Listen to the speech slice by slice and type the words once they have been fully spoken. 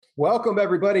Welcome,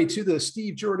 everybody, to the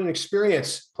Steve Jordan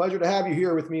Experience. Pleasure to have you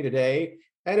here with me today.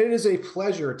 And it is a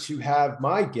pleasure to have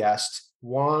my guest,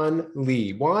 Juan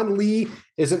Lee. Juan Lee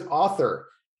is an author.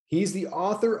 He's the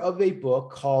author of a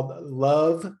book called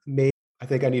Love Made. I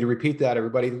think I need to repeat that,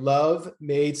 everybody. Love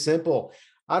Made Simple.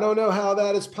 I don't know how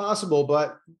that is possible,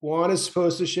 but Juan is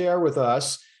supposed to share with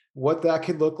us what that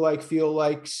could look like, feel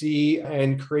like, see,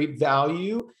 and create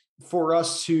value for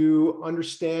us to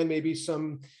understand maybe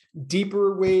some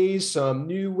deeper ways, some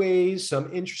new ways, some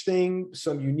interesting,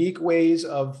 some unique ways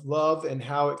of love and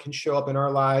how it can show up in our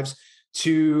lives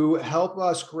to help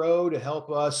us grow, to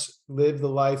help us live the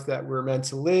life that we're meant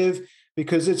to live.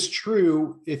 Because it's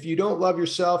true, if you don't love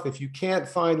yourself, if you can't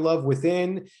find love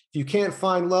within, if you can't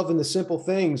find love in the simple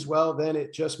things, well, then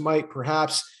it just might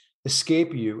perhaps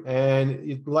escape you.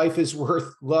 And life is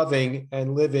worth loving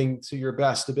and living to your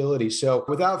best ability. So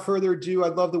without further ado,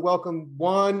 I'd love to welcome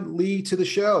Juan Lee to the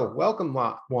show. Welcome,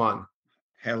 Juan.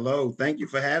 Hello. Thank you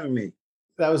for having me.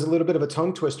 That was a little bit of a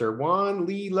tongue twister. Juan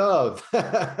Lee Love.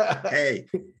 Hey,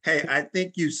 I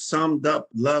think you summed up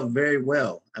love very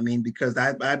well. I mean, because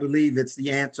I believe it's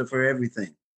the answer for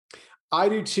everything. I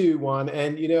do too, Juan.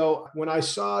 And, when I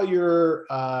saw your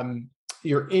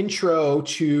intro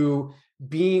to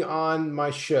being on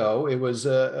my show, it was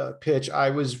a pitch.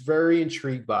 I was very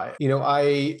intrigued by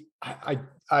it. I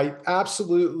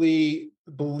absolutely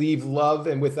believe love,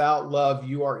 and without love,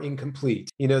 you are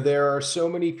incomplete. There are so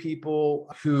many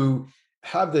people who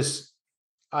have this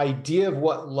idea of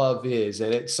what love is,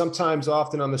 and it's sometimes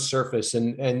often on the surface,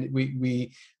 and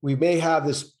we may have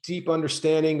this deep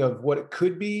understanding of what it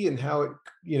could be and how it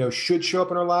should show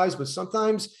up in our lives, but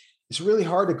sometimes it's really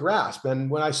hard to grasp. And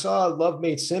when I saw Love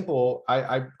Made Simple,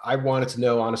 I wanted to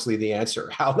know, honestly, the answer,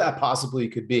 how that possibly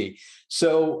could be.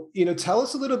 So, tell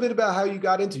us a little bit about how you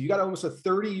got almost a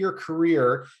 30-year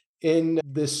career in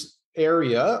this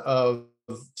area of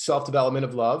self-development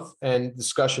of love and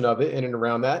discussion of it in and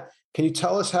around that. Can you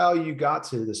tell us how you got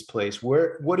to this place?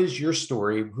 What is your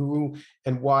story? Who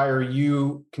and why are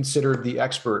you considered the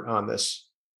expert on this?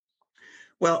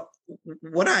 Well,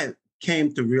 what I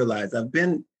came to realize, I've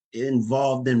been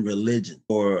involved in religion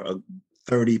for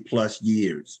 30 plus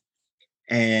years.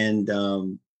 And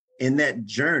in that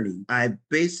journey, I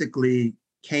basically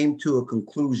came to a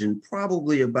conclusion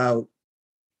probably about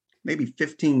maybe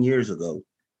 15 years ago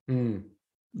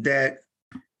that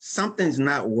something's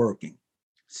not working.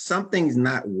 Something's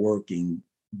not working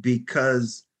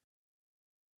because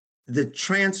the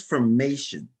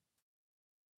transformation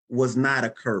was not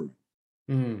occurring.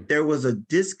 There was a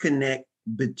disconnect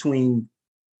between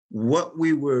what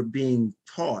we were being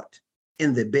taught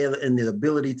in the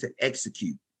ability to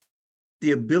execute,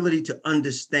 the ability to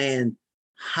understand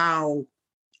how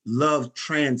love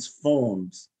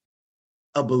transforms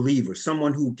a believer,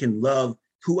 someone who can love,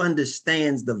 who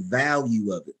understands the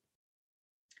value of it.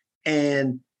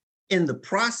 And in the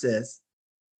process,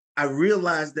 I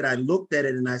realized that I looked at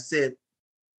it and I said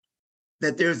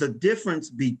that there's a difference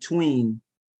between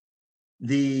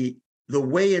the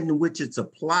way in which it's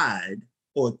applied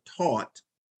or taught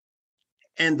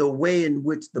and the way in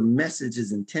which the message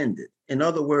is intended. In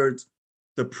other words,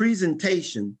 the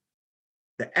presentation,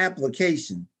 the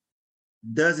application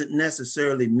doesn't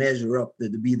necessarily measure up to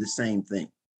be the same thing.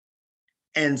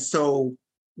 And so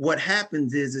what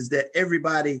happens is that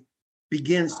everybody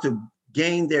begins to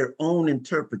gain their own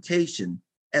interpretation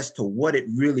as to what it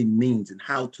really means and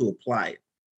how to apply it.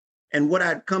 And what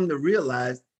I'd come to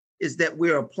realize is that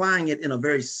we're applying it in a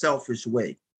very selfish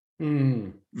way.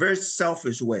 Very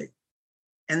selfish way.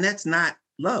 And that's not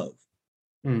love.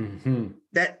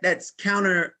 That's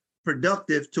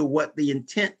counterproductive to what the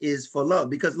intent is for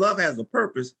love, because love has a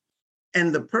purpose.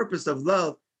 And the purpose of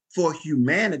love for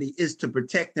humanity is to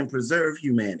protect and preserve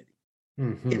humanity.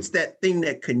 It's that thing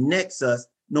that connects us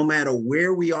no matter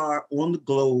where we are on the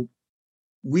globe.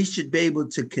 We should be able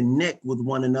to connect with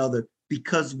one another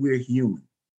because we're human.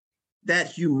 That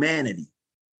humanity,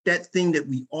 that thing that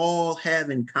we all have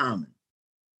in common,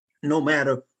 no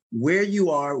matter where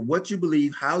you are, what you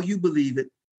believe, how you believe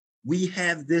it, we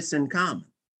have this in common.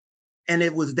 And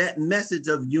it was that message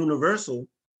of universality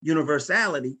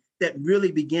that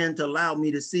really began to allow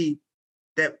me to see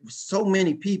that so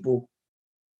many people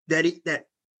that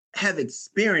have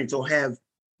experienced or have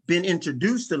been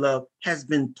introduced to love has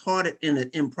been taught it in an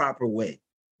improper way.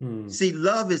 See,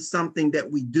 love is something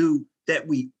that we do, that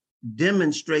we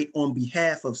demonstrate on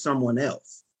behalf of someone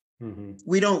else.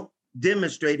 We don't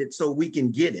demonstrate it so we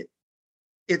can get it.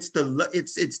 It's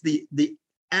the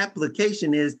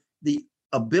application is the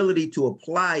ability to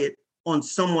apply it on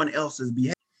someone else's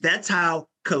behalf. That's how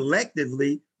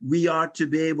collectively we are to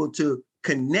be able to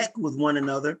connect with one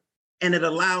another, and it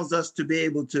allows us to be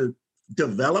able to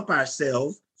develop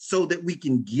ourselves so that we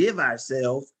can give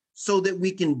ourselves, so that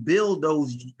we can build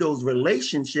those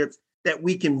relationships, that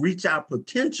we can reach our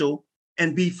potential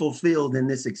and be fulfilled in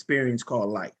this experience called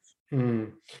life.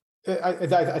 Mm.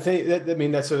 I think that, I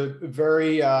mean, that's a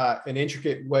very an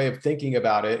intricate way of thinking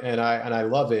about it, and I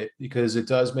love it because it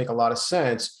does make a lot of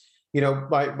sense. You know,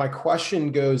 my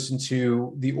question goes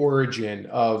into the origin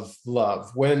of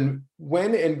love. When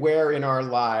and where in our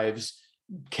lives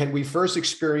can we first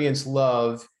experience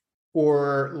love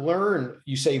or learn?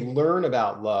 You say learn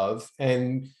about love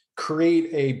and create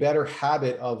a better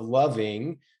habit of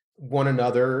loving one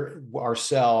another,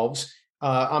 ourselves.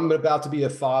 I'm about to be a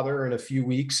father in a few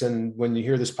weeks. And when you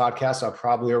hear this podcast, I'll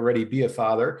probably already be a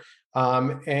father.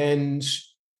 And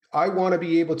I want to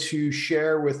be able to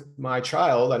share with my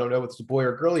child, I don't know if it's a boy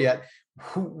or girl yet,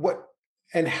 what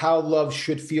and how love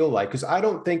should feel like. Because I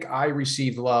don't think I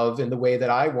received love in the way that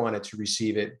I wanted to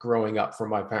receive it growing up from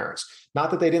my parents. Not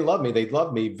that they didn't love me. They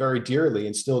loved me very dearly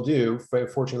and still do.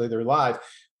 Fortunately, they're alive.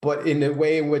 But in the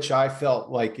way in which I felt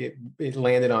like it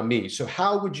landed on me. So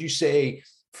how would you say,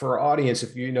 for our audience,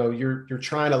 if you're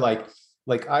trying to like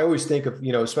I always think of,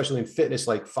 especially in fitness,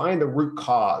 like find the root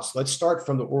cause. Let's start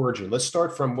from the origin. Let's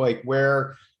start from like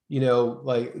where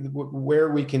where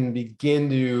we can begin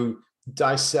to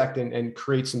dissect and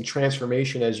create some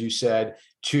transformation, as you said,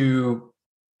 to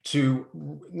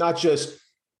not just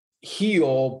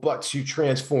heal but to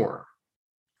transform.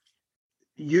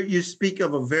 You speak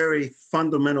of a very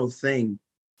fundamental thing,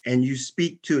 and you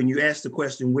ask the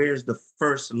question, where's the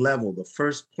first level, the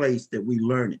first place that we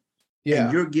learn it? Yeah.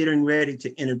 And you're getting ready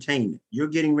to entertain it. You're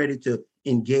getting ready to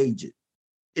engage it.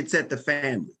 It's at the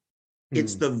family.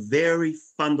 It's the very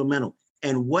fundamental.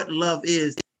 And what love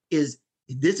is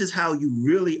this is how you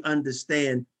really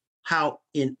understand how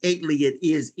innately it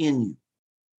is in you.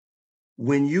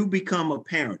 When you become a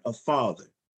parent, a father,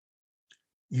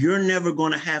 you're never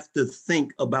going to have to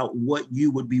think about what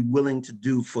you would be willing to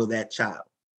do for that child.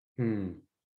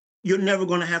 You're never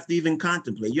going to have to even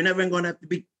contemplate. You're never going to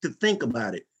have to think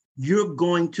about it. You're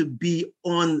going to be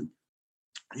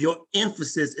your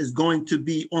emphasis is going to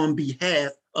be on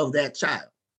behalf of that child.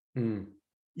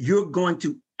 You're going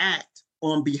to act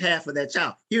on behalf of that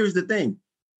child. Here's the thing.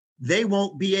 They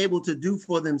won't be able to do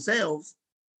for themselves,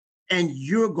 and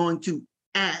you're going to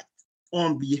act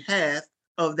on behalf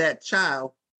of that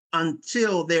child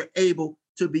until they're able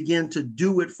to begin to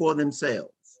do it for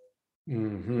themselves.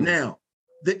 Now,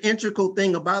 the integral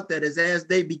thing about that is as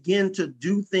they begin to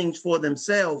do things for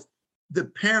themselves, the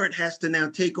parent has to now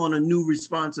take on a new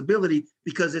responsibility,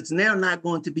 because it's now not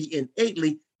going to be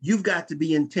innately. You've got to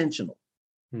be intentional.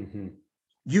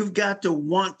 You've got to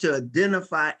want to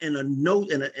identify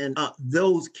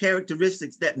those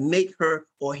characteristics that make her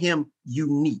or him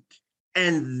unique.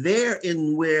 And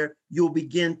therein where you'll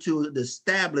begin to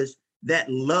establish that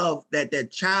love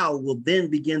that child will then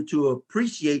begin to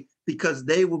appreciate, because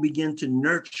they will begin to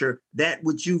nurture that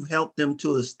which you've helped them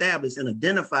to establish and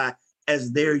identify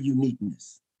as their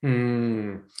uniqueness.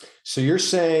 So you're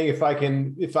saying, if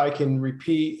I can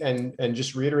repeat and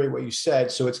just reiterate what you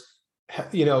said, so it's,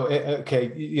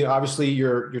 okay, obviously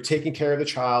you're taking care of the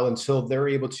child until they're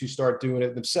able to start doing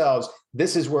it themselves.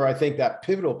 This is where I think that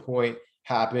pivotal point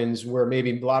happens, where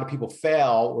maybe a lot of people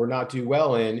fail or not do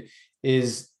well in,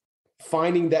 is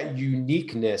finding that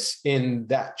uniqueness in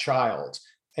that child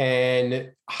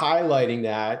and highlighting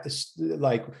that,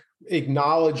 like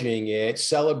acknowledging it,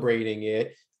 celebrating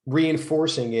it,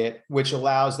 reinforcing it, which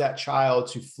allows that child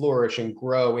to flourish and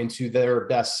grow into their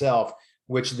best self,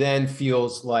 which then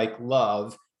feels like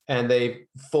love, and they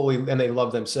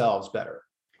love themselves better.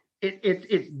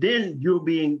 Then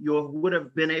you would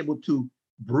have been able to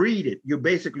breed it. You're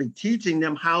basically teaching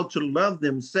them how to love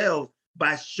themselves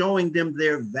by showing them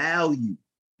their value.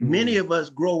 Many of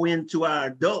us grow into our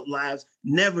adult lives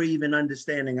never even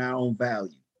understanding our own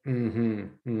value.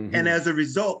 And as a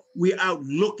result, we're out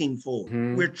looking for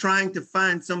it. We're trying to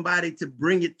find somebody to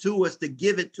bring it to us, to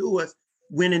give it to us,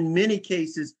 when in many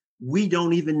cases, we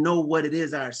don't even know what it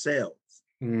is ourselves.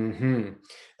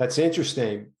 That's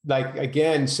interesting. Like,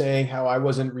 again, saying how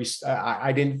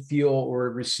I didn't feel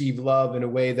or receive love in a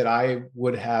way that I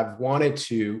would have wanted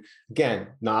to. Again,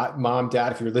 not mom,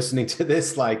 dad, if you're listening to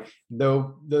this, like,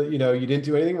 you didn't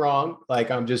do anything wrong. Like,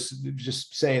 I'm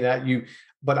just saying that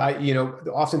but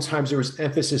oftentimes there was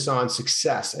emphasis on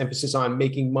success, emphasis on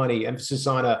making money, emphasis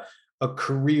on a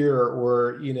career,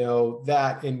 or,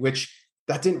 that in which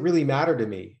that didn't really matter to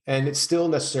me. And it still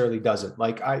necessarily doesn't.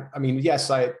 Like, I mean, yes,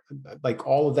 I like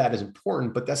all of that is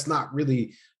important, but that's not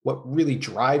really what really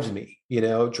drives me.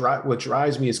 What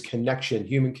drives me is connection,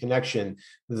 human connection,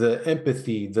 the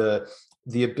empathy,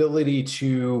 the ability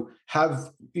to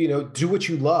have, do what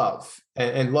you love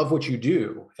and love what you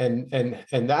do. And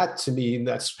that, to me,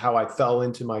 that's how I fell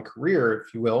into my career,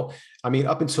 if you will. I mean,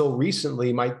 up until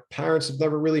recently, my parents have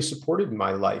never really supported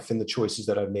my life and the choices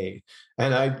that I've made.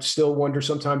 And I still wonder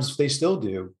sometimes if they still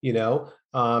do,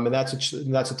 and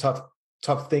that's a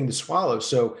tough thing to swallow.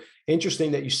 So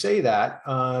interesting that you say that,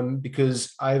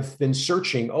 because I've been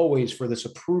searching always for this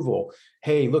approval.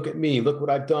 Hey, look at me, look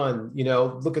what I've done,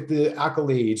 look at the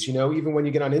accolades, even when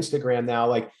you get on Instagram now,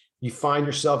 like you find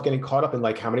yourself getting caught up in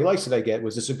like, how many likes did I get?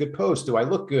 Was this a good post? Do I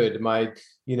look good? Am I,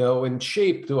 in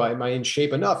shape? Am I in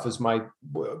shape enough? Is my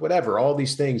whatever, all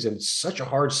these things. And it's such a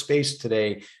hard space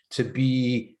today to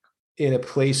be in a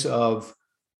place of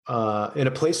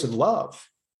love,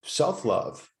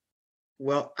 self-love.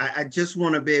 Well, I just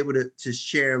want to be able to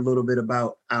share a little bit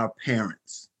about our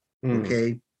parents,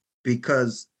 okay?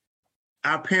 Because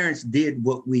our parents did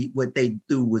what they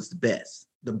do was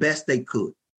the best they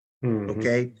could,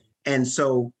 okay? And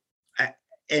so,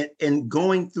 and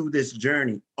going through this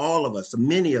journey, all of us,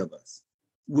 many of us,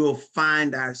 will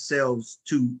find ourselves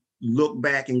to look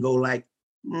back and go like,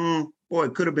 boy,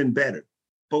 it could have been better.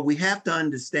 But we have to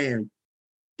understand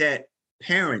that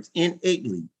parents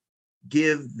innately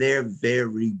give their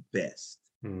very best.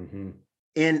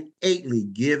 Innately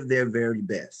give their very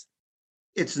best.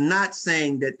 It's not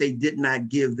saying that they did not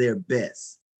give their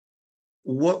best.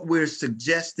 What we're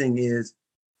suggesting is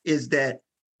that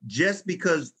just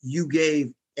because you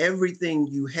gave everything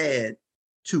you had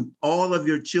to all of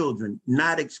your children,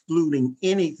 not excluding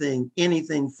anything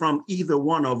from either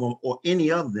one of them or any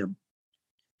of them,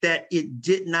 that it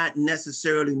did not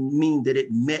necessarily mean that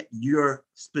it met your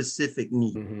specific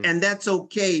need. And that's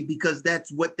okay, because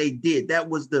that's what they did. That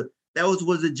was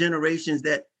the generations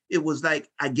that it was like,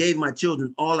 I gave my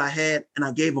children all I had and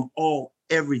I gave them all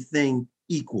everything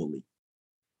equally.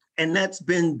 And that's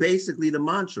been basically the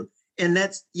mantra. And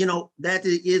that's, that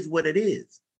is what it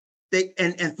is.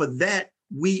 And for that,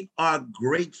 we are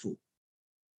grateful.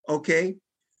 Okay.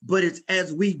 But it's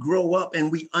as we grow up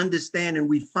and we understand and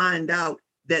we find out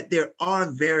that there are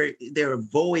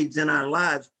voids in our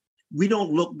lives, we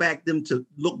don't look back to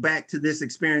this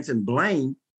experience and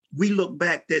blame. We look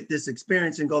back at this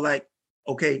experience and go like,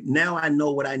 okay, now I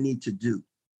know what I need to do.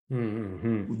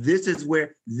 This is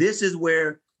where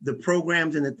the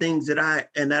programs and the things that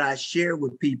I share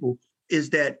with people is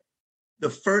that the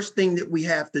first thing that we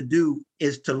have to do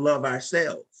is to love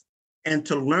ourselves. And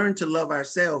to learn to love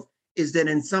ourselves is that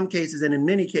in some cases and in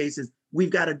many cases, we've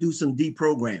got to do some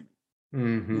deprogramming.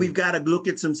 We've got to look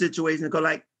at some situations and go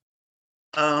like,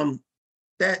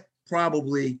 that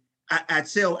probably, I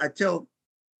tell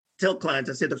clients,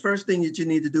 I said, the first thing that you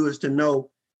need to do is to know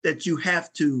that you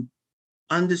have to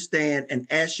understand and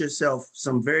ask yourself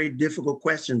some very difficult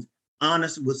questions,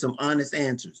 with some honest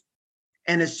answers.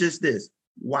 And it's just this: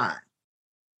 why?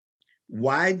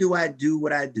 Why do I do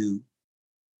what I do?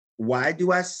 Why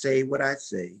do I say what I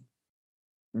say?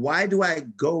 Why do I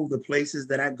go the places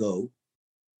that I go?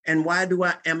 And why do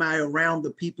I around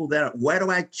the people why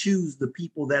do I choose the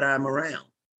people that I'm around?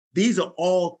 These are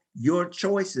all your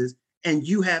choices. And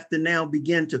you have to now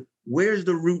begin to, where's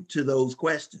the root to those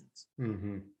questions?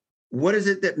 What is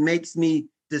it that makes me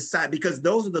decide? Because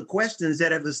those are the questions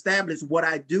that have established what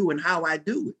I do and how I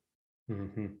do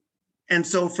it. And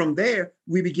so from there,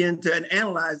 we begin to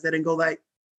analyze that and go like,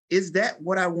 is that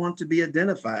what I want to be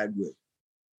identified with?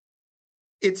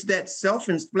 It's that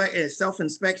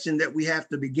self-inspection that we have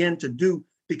to begin to do,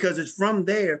 because it's from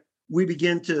there we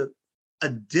begin to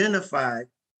identify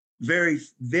the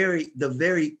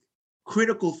very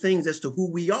critical things as to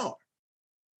who we are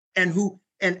and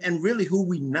really who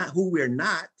we're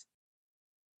not,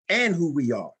 and who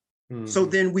we are. So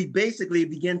then we basically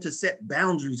begin to set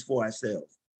boundaries for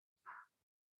ourselves.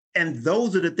 And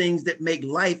those are the things that make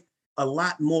life a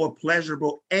lot more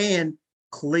pleasurable and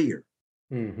clear.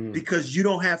 Because you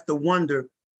don't have to wonder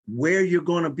where you're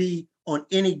going to be on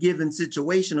any given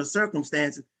situation or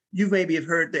circumstances. You maybe have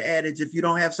heard the adage, if you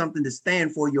don't have something to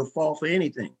stand for, you'll fall for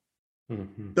anything.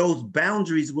 Those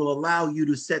boundaries will allow you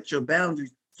to set your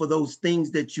boundaries for those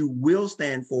things that you will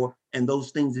stand for and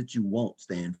those things that you won't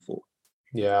stand for.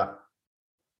 Yeah,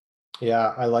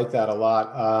 I like that a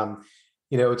lot.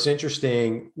 It's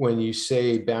interesting when you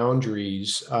say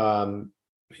boundaries.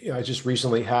 I just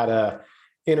recently had a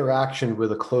interaction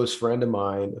with a close friend of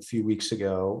mine a few weeks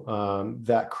ago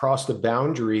that crossed a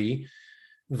boundary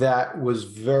that was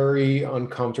very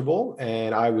uncomfortable,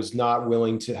 and I was not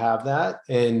willing to have that.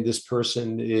 And this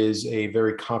person is a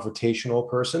very confrontational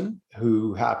person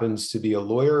who happens to be a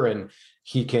lawyer, and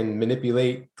he can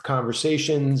manipulate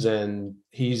conversations, and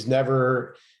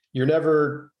you're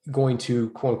never going to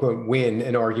quote unquote win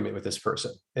an argument with this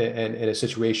person in a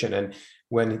situation. And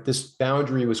when this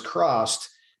boundary was crossed,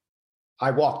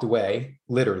 I walked away,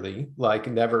 literally, like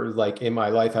never, like in my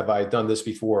life have I done this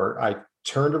before. I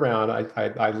turned around,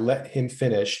 I let him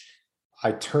finish.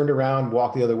 I turned around,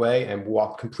 walked the other way, and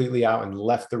walked completely out and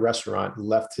left the restaurant,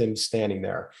 left him standing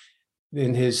there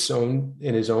in his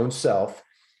own self,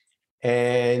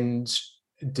 and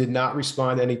did not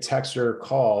respond to any texts or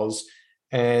calls.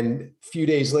 And a few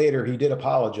days later, he did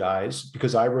apologize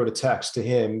because I wrote a text to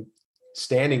him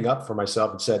standing up for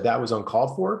myself and said that was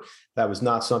uncalled for. That was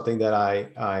not something that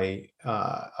I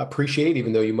appreciate,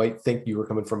 even though you might think you were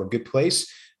coming from a good place.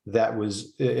 That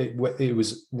was it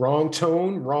was wrong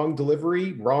tone, wrong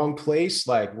delivery, wrong place,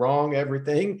 like wrong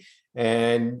everything.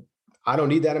 And I don't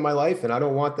need that in my life, and I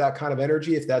don't want that kind of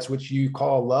energy. If that's what you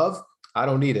call love, I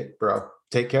don't need it, bro.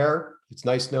 Take care. It's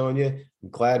nice knowing you. I'm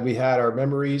glad we had our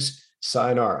memories.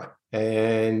 Sayonara.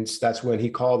 And that's when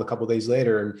he called a couple of days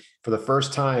later. And for the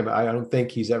first time, I don't think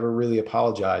he's ever really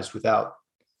apologized without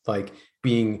like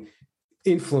being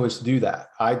influenced to do that.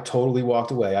 I totally walked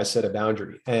away. I set a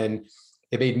boundary, and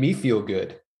it made me feel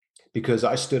good because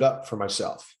I stood up for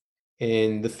myself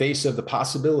in the face of the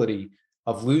possibility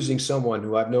of losing someone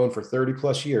who I've known for 30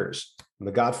 plus years,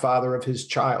 the godfather of his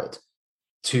child,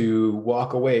 to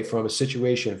walk away from a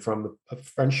situation, from a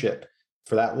friendship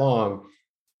for that long,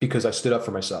 because I stood up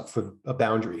for myself with a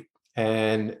boundary.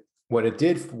 And what it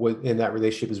did in that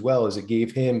relationship as well is it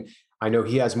gave him, I know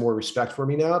he has more respect for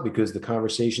me now because the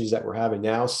conversations that we're having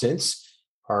now since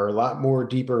are a lot more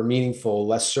deeper, meaningful,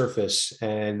 less surface.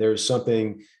 And there's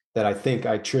something that I think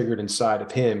I triggered inside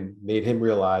of him, made him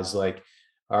realize like,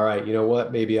 all right, you know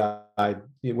what, maybe I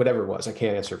whatever it was, I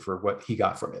can't answer for what he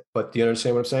got from it. But do you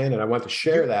understand what I'm saying? And I want to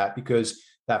share that because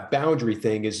that boundary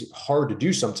thing is hard to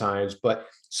do sometimes, but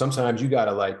sometimes you got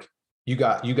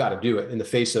to do it in the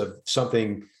face of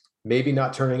something maybe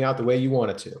not turning out the way you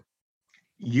want it to.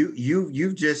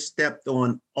 You've just stepped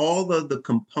on all of the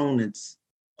components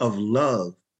of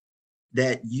love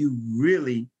that you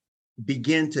really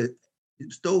begin to,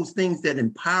 those things that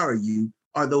empower you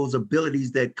are those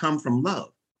abilities that come from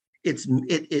love.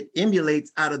 It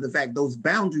emulates out of the fact those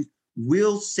boundaries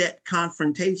will set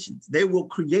confrontations. They will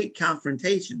create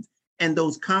confrontations. And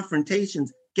those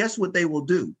confrontations, guess what they will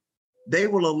do? They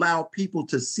will allow people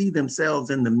to see themselves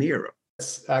in the mirror.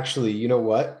 It's actually, you know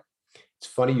what? It's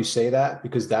funny you say that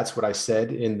because that's what I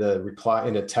said in the reply,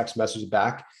 in a text message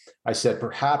back. I said,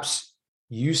 perhaps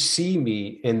you see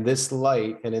me in this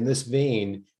light and in this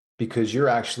vein because you're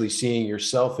actually seeing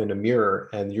yourself in a mirror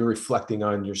and you're reflecting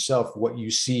on yourself. What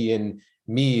you see in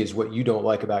me is what you don't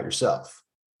like about yourself.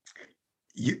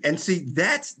 And see,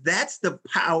 that's the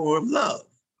power of love.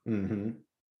 Mm-hmm.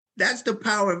 That's the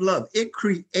power of love. It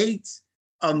creates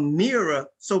a mirror.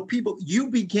 So you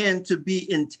begin to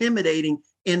be intimidating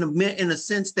in a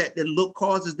sense that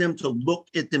causes them to look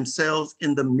at themselves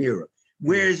in the mirror.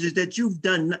 Whereas is that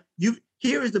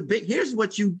here's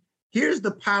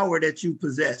the power that you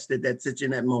possess that's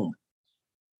in that moment.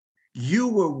 You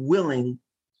were willing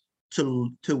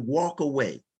to walk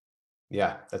away.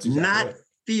 Yeah, that's exactly not right.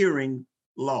 Fearing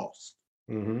loss.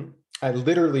 Mm-hmm. I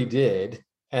literally did.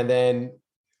 And then,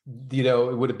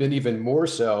 it would have been even more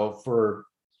so for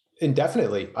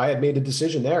indefinitely. I had made a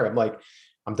decision there. I'm like,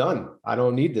 I'm done. I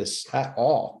don't need this at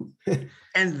all.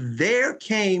 And there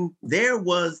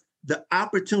was the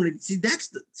opportunity.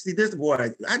 This boy,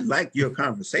 I like your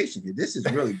conversation here. This is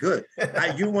really good.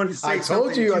 You want to say I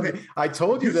told you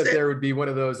that there would be one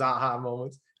of those aha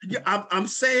moments. I'm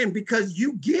saying because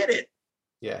you get it.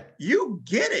 Yeah. You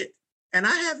get it. And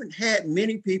I haven't had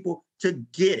many people to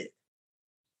get it.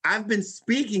 I've been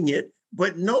speaking it,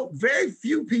 but very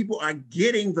few people are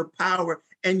getting the power,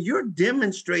 and you're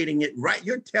demonstrating it, right?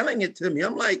 You're telling it to me.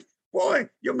 I'm like, boy,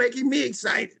 you're making me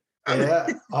excited.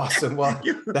 Awesome. Well,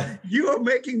 you are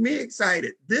making me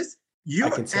excited.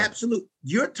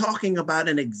 You're talking about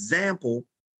an example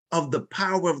of the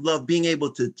power of love, being able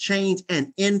to change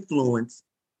and influence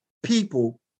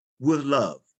people with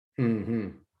love. Mm-hmm.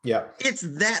 Yeah. It's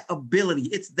that ability.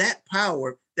 It's that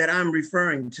power that I'm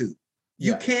referring to.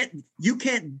 You can't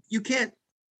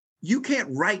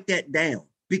write that down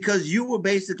because you were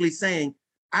basically saying,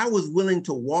 I was willing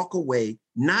to walk away,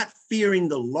 not fearing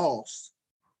the loss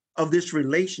of this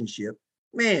relationship,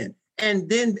 man. And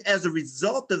then as a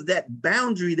result of that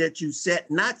boundary that you set,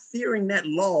 not fearing that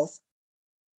loss,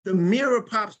 the mirror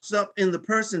pops up in the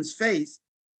person's face.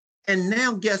 And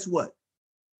now guess what?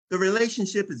 The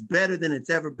relationship is better than it's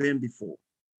ever been before.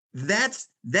 That's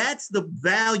the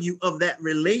value of that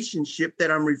relationship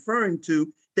that I'm referring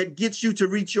to, that gets you to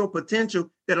reach your potential,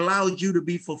 that allows you to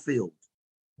be fulfilled.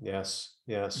 Yes,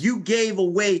 yes. You gave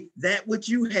away that which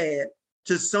you had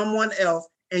to someone else,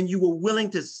 and you were willing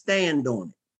to stand on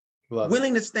it.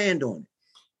 Willing to stand on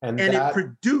it. And it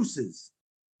produces.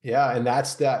 Yeah. And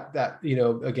that's that,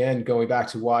 again, going back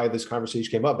to why this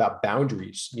conversation came up about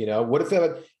boundaries, what if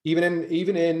even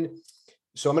in,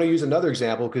 so I'm going to use another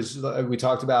example, because we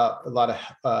talked about a lot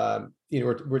of,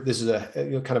 this is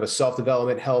a kind of a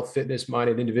self-development, health, fitness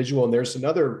minded individual. And there's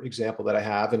another example that I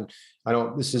have, and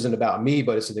this isn't about me,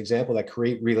 but it's an example that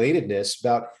create relatedness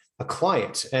about a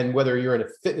client. And whether you're in a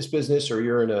fitness business or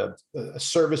you're in a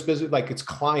service business, like it's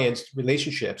clients,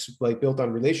 relationships, like built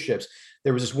on relationships.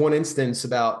 There was this one instance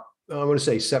about, I want to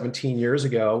say 17 years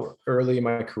ago, early in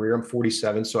my career. I'm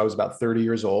 47. So I was about 30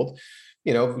 years old,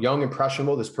 young,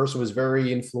 impressionable. This person was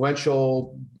very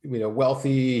influential,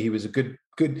 wealthy. He was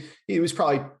he was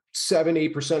probably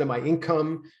 7-8% of my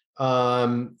income,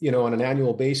 on an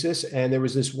annual basis. And there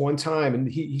was this one time, and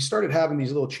he started having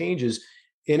these little changes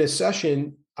in a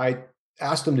session. I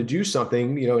asked him to do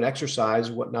something, an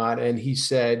exercise, whatnot. And he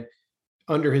said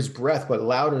under his breath, but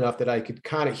loud enough that I could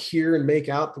kind of hear and make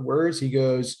out the words. He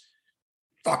goes,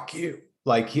 "Fuck you."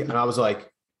 And I was like,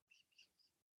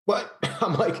 what?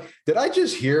 I'm like, did I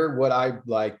just hear what I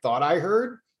thought I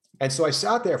heard? And so I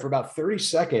sat there for about 30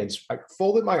 seconds. I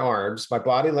folded my arms, my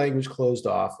body language closed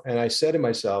off. And I said to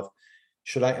myself,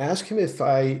 should I ask him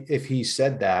if he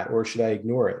said that, or should I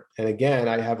ignore it? And again,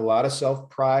 I have a lot of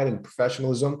self-pride and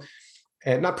professionalism,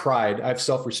 and not pride, I have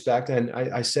self-respect. And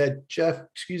I said, "Jeff,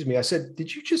 excuse me." I said,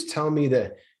 "Did you just tell me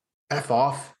to F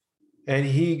off?" And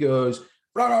he goes,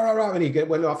 rah, rah, rah, rah, and he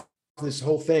went off this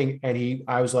whole thing. And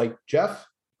I was like, "Jeff,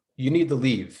 you need to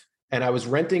leave." And I was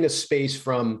renting a space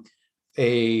from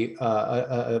it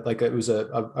was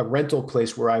a rental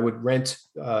place where I would rent,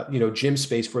 gym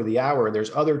space for the hour. And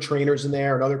there's other trainers in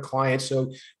there and other clients. So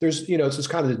there's, it's this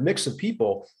kind of mix of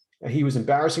people. And he was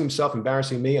embarrassing himself,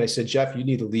 embarrassing me. And I said, "Jeff, you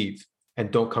need to leave and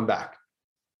don't come back."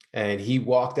 And he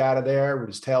walked out of there with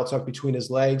his tail tucked between his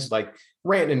legs, like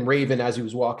ranting and raving as he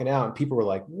was walking out. And people were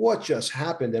like, "What just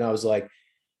happened?" And I was like,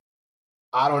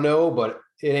 "I don't know, but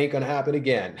it ain't going to happen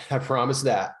again. I promise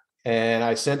that." And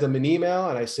I sent him an email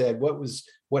and I said,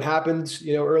 what happened,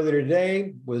 earlier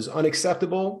today was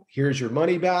unacceptable. Here's your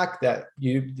money back that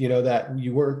you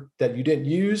didn't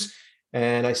use.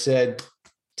 And I said,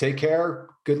 "Take care,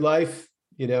 good life,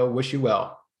 wish you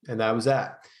well." And that was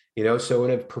that, so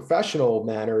in a professional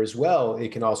manner as well,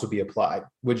 it can also be applied.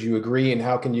 Would you agree? And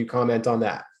how can you comment on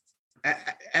that?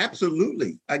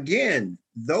 Absolutely. Again,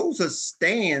 those are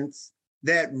stands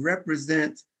that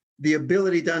represent the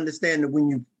ability to understand that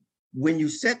when you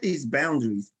set these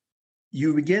boundaries,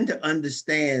 you begin to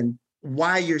understand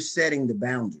why you're setting the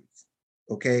boundaries.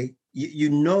 Okay. You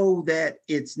know that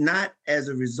it's not as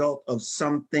a result of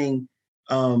something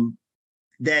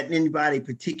that anybody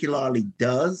particularly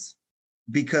does,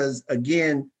 because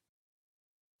again,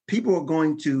 people are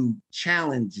going to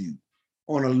challenge you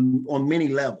on many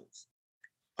levels.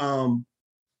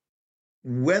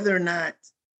 Whether or not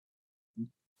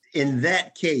in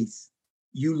that case,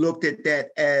 you looked at that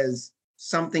as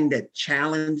something that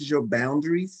challenged your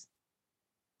boundaries,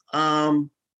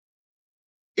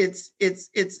 it's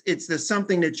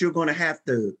something that you're going to have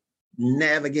to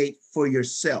navigate for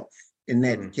yourself in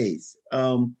that case.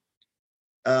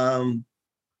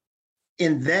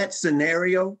 In that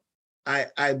scenario,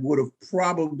 I would have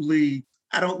probably,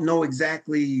 I don't know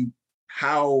exactly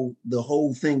how the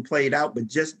whole thing played out, but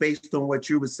just based on what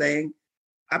you were saying,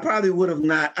 I probably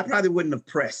wouldn't have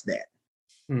pressed that.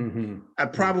 Mm-hmm. I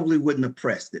probably wouldn't have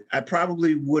pressed it. I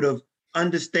probably would have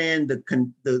understand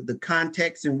the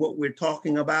context and what we're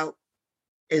talking about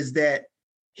is that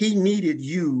he needed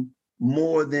you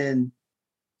more than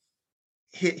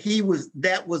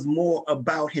that was more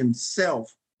about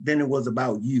himself than it was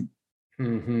about you.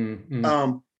 Mm-hmm.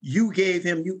 Mm-hmm. You gave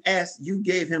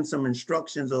him some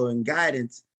instructions or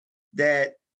guidance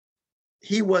that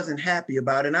he wasn't happy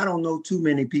about. And I don't know too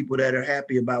many people that are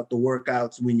happy about the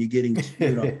workouts when you're getting,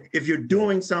 if you're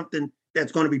doing something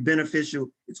that's going to be beneficial,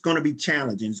 it's going to be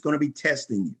challenging. It's going to be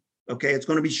testing you. Okay. It's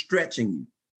going to be stretching you.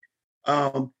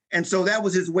 And so that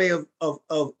was his way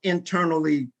of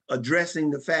internally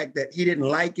addressing the fact that he didn't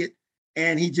like it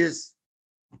and he just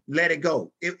let it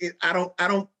go.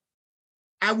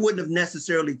 I wouldn't have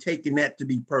necessarily taken that to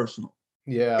be personal.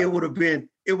 Yeah. It would have been,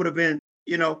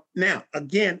 Now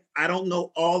again, I don't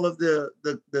know all of the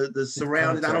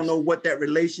surroundings. I don't know what that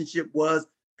relationship was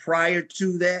prior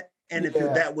to that, and if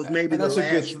that was maybe the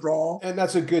last straw. And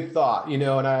that's a good thought,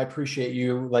 and I appreciate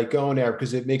you like going there,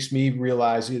 because it makes me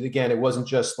realize, again, it wasn't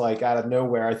just like out of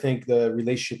nowhere. I think the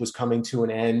relationship was coming to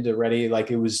an end already.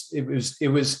 Like it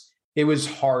was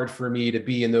hard for me to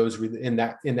be in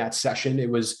that session. It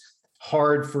was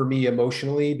hard for me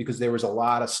emotionally because there was a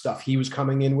lot of stuff he was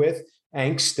coming in with,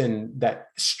 angst and that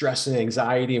stress and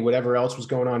anxiety and whatever else was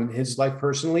going on in his life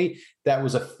personally that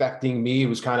was affecting me. It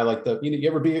was kind of like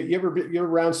you're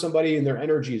around somebody and their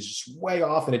energy is just way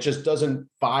off and it just doesn't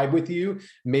vibe with you.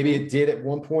 Maybe it did at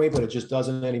one point, but it just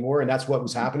doesn't anymore. And that's what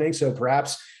was happening. So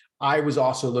perhaps I was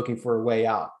also looking for a way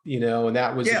out, and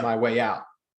that was my way out.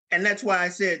 And that's why I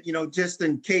said, just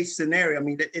in case scenario, I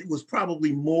mean, it was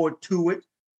probably more to it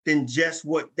than just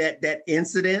what that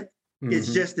incident. Mm-hmm.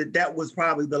 It's just that was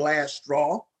probably the last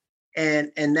straw,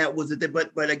 and that was it.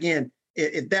 But again,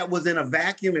 if that was in a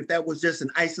vacuum, if that was just an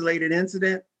isolated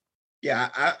incident, yeah,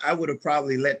 I would have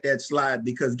probably let that slide,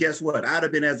 because guess what? I'd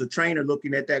have been, as a trainer,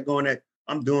 looking at that, going,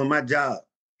 I'm doing my job.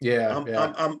 Yeah,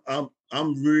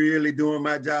 I'm really doing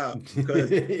my job, because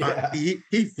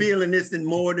he feeling this and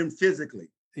more than physically.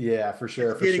 Yeah, for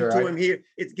sure. It's getting to him here.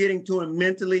 It's getting to him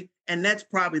mentally, and that's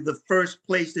probably the first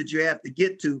place that you have to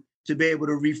get to be able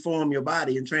to reform your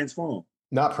body and transform.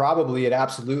 Not probably, it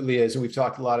absolutely is. And we've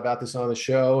talked a lot about this on the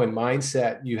show. And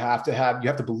mindset, you have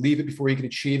to believe it before you can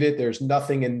achieve it. There's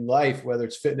nothing in life, whether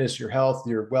it's fitness, your health,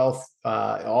 your wealth,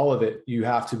 all of it, you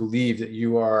have to believe that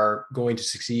you are going to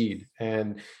succeed.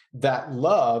 And that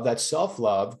love, that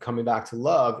self-love, coming back to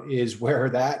love, is where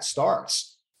that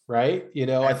starts, right?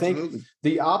 Absolutely. I think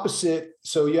the opposite.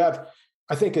 So you have,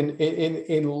 I think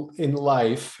in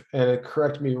life, and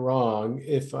correct me wrong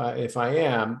if I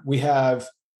am, we have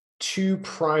two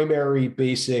primary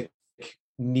basic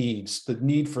needs: the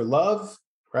need for love,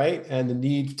 right, and the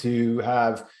need to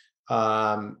have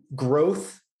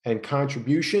growth and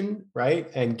contribution, right,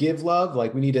 and give love.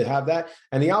 Like, we need to have that.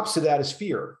 And the opposite of that is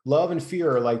fear. Love and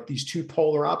fear are like these two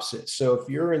polar opposites. So if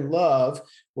you're in love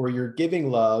or you're giving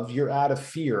love, you're out of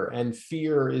fear, and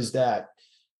fear is that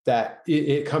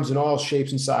it comes in all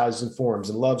shapes and sizes and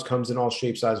forms, and love comes in all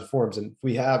shapes, sizes, and forms. And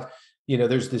we have,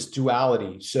 there's this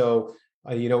duality. So,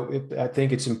 I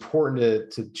think it's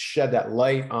important to shed that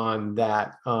light on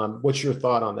that. What's your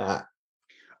thought on that?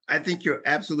 I think you're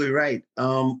absolutely right.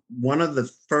 One of the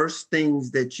first things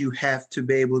that you have to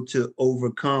be able to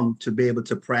overcome, to be able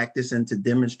to practice and to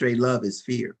demonstrate love, is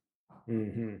fear.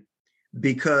 Mm-hmm.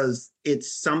 Because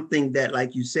it's something that,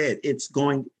 like you said, it's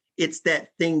that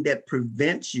thing that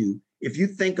prevents you. If you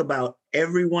think about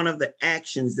every one of the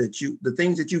actions the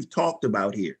things that you've talked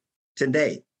about here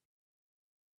today,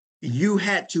 you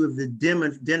had to have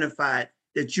identified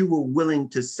that you were willing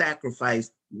to sacrifice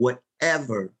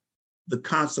whatever the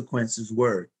consequences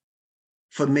were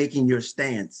for making your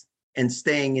stance and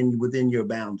staying within your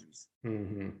boundaries.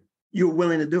 Mm-hmm. You're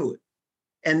willing to do it.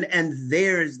 And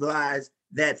there's lies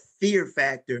that fear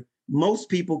factor. Most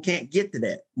people can't get to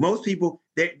that. Most people,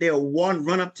 they'll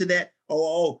run up to that,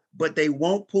 but they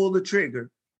won't pull the trigger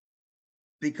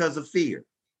because of fear.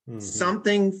 Mm-hmm.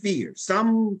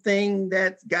 Something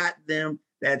that's got them,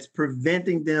 that's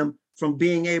preventing them from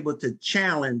being able to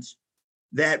challenge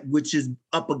that which is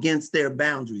up against their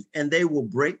boundaries. And they will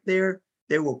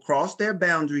cross their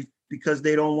boundaries because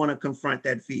they don't want to confront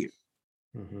that fear.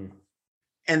 Mm-hmm.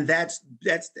 And that's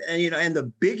and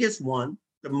the biggest one,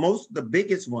 the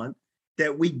biggest one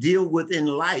that we deal with in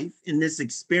life, in this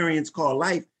experience called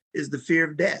life, is the fear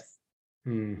of death.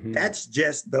 Mm-hmm. That's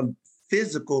just the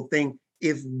physical thing.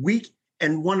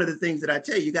 And one of the things that I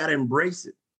tell you got to embrace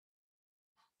it.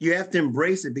 You have to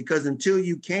embrace it, because until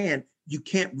you can't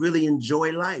really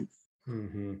enjoy life.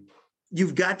 Mm-hmm.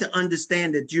 You've got to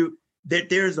understand that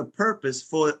there's a purpose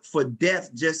for death,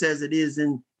 just as it is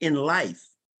in life.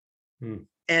 Mm.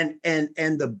 And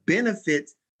the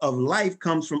benefits of life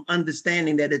comes from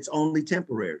understanding that it's only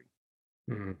temporary.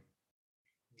 Mm-hmm.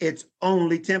 It's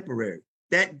only temporary.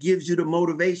 That gives you the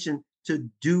motivation to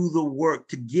do the work,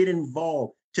 to get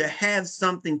involved, to have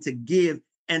something to give,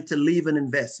 and to leave an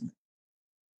investment.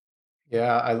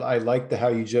 Yeah, I like how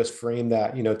you just framed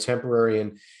that, temporary.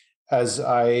 And as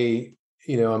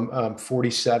I'm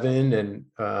 47, and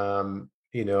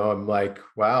I'm like,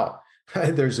 wow,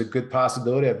 there's a good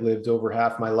possibility I've lived over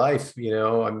half my life.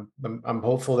 I'm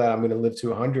hopeful that I'm going to live to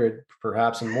 100,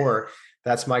 perhaps, and more.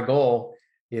 That's my goal.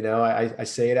 I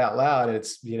say it out loud, and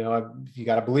it's, you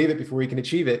got to believe it before you can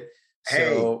achieve it.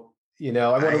 So,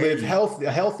 I want I to hear live you.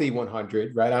 a healthy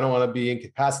 100, right? I don't want to be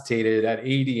incapacitated at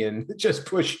 80 and just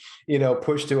push to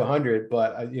 100,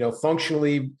 but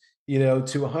functionally,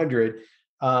 to 100.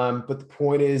 But the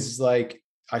point is, like,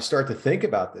 I start to think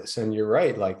about this, and you're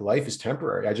right. Like, life is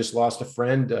temporary. I just lost a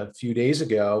friend a few days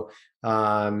ago,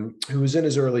 who was in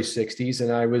his early 60s,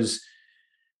 and I was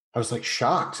like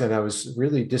shocked, and I was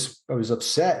really I was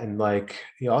upset, and like,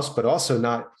 but also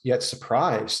not yet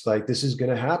surprised. Like, this is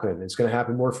going to happen. It's going to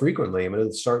happen more frequently. I'm going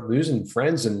to start losing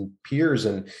friends and peers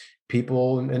and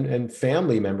people and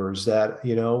family members that,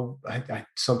 I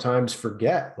sometimes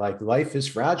forget. Like, life is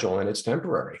fragile and it's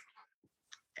temporary.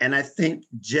 And I think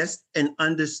just an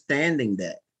understanding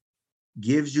that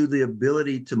gives you the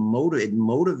ability to motivate, it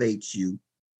motivates you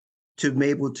to be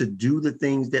able to do the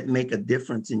things that make a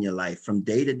difference in your life from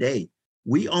day to day.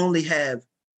 We only have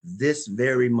this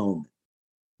very moment.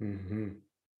 Mm-hmm.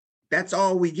 That's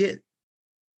all we get.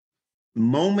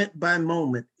 Moment by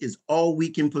moment is all we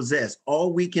can possess,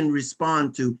 all we can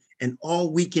respond to, and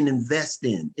all we can invest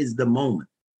in is the moment.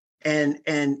 And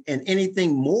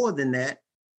anything more than that,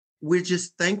 we're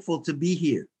just thankful to be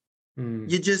here. Mm.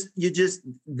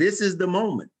 This is the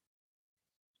moment.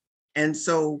 And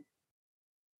so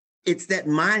it's that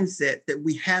mindset that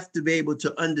we have to be able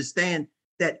to understand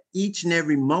that each and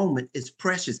every moment is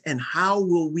precious. And how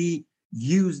will we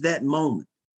use that moment?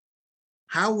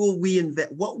 How will we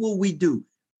invest? What will we do?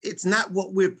 It's not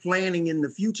what we're planning in the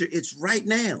future. It's right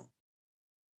now.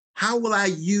 How will I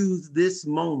use this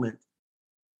moment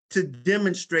to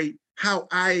demonstrate how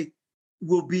I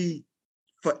will be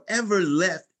forever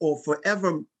left or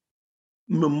forever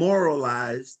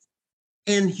memorialized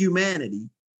in humanity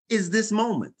is this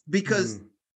moment, because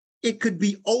it could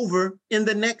be over in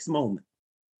the next moment.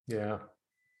 Yeah.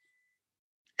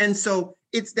 And so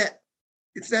it's that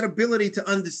ability to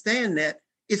understand that.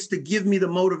 It's to give me the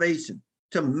motivation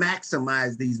to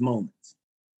maximize these moments,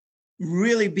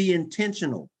 really be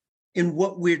intentional in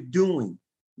what we're doing,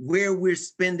 where we're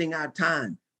spending our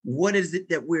time, what is it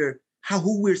that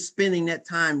who we're spending that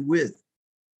time with.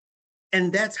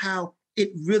 And that's how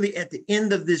it really, at the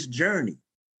end of this journey,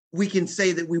 we can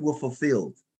say that we were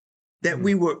fulfilled, that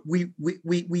we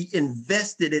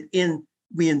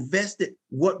invested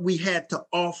what we had to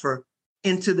offer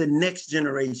into the next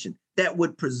generation that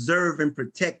would preserve and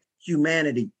protect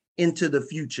humanity into the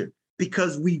future,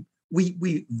 because we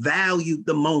valued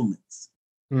the moments.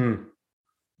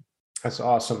 That's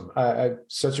awesome.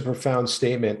 Such a profound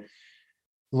statement.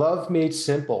 Love made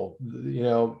simple.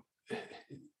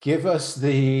 Give us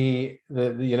the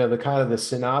kind of the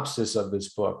synopsis of this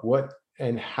book. What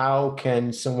and how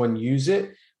can someone use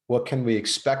it? What can we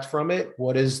expect from it?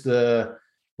 What's the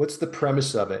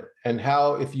premise of it? And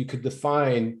how, if you could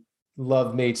define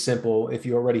love made simple, if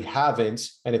you already haven't,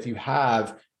 and if you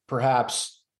have,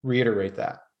 perhaps reiterate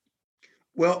that.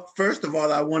 Well, first of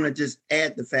all, I want to just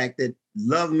add the fact that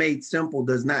love made simple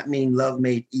does not mean love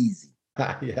made easy.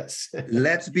 Yes.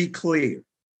 Let's be clear.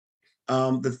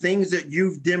 The things that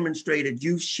you've demonstrated,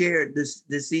 you've shared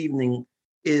this evening,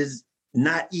 is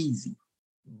not easy,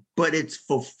 but it's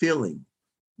fulfilling,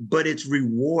 but it's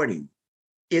rewarding.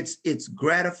 It's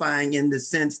gratifying in the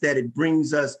sense that it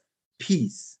brings us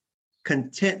peace,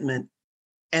 contentment,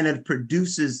 and it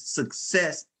produces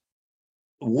success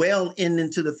well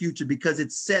into the future, because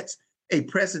it sets a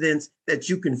precedence that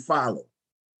you can follow.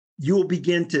 You'll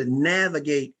begin to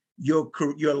navigate your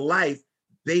life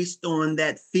based on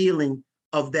that feeling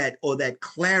of that, or that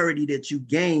clarity that you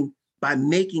gain by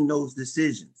making those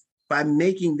decisions, by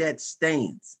making that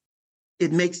stance.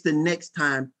 It makes the next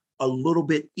time a little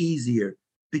bit easier,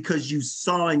 because you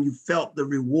saw and you felt the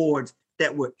rewards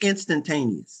that were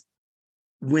instantaneous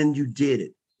when you did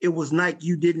it. It was like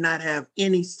you did not have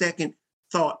any second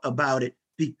thought about it,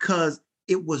 because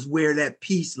it was where that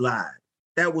peace lied.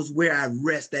 That was where I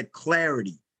rest, that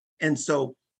clarity. And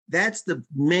so that's the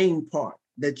main part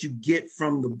that you get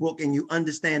from the book. And you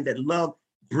understand that love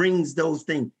brings those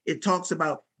things. It talks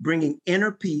about bringing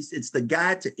inner peace. It's the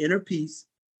guide to inner peace,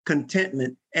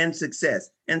 contentment, and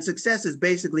success. And success is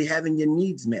basically having your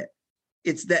needs met.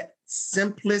 It's that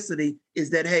simplicity, is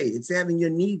that, hey, it's having your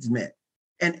needs met.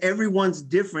 And everyone's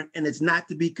different, and it's not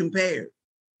to be compared.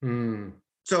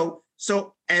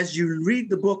 So as you read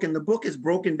the book, and the book is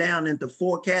broken down into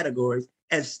 4 categories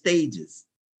as stages.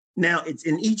 Now, it's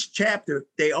in each chapter,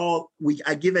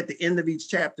 I give at the end of each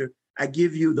chapter, I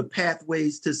give you the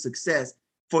pathways to success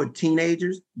for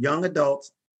teenagers, young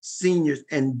adults, seniors,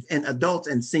 and adults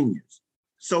and seniors.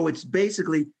 So it's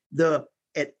basically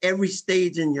at every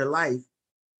stage in your life,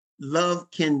 love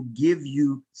can give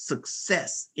you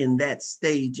success in that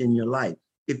stage in your life.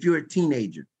 If you're a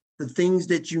teenager, the things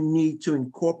that you need to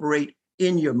incorporate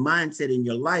in your mindset, in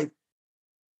your life,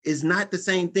 is not the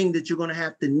same thing that you're going to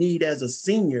have to need as a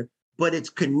senior, but it's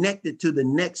connected to the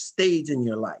next stage in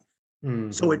your life.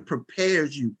 Mm-hmm. So it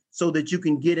prepares you so that you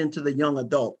can get into the young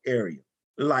adult area,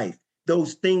 life.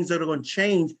 Those things that are going to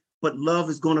change, but love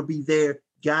is going to be there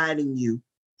guiding you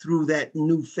through that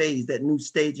new phase, that new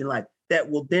stage in life, that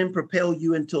will then propel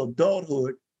you into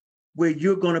adulthood, where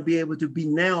you're going to be able to be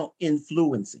now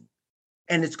influencing.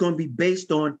 And it's going to be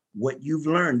based on what you've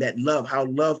learned, that love, how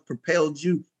love propelled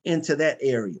you into that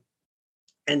area.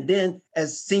 And then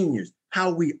as seniors,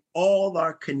 how we all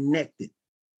are connected,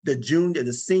 the junior,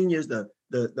 the seniors, the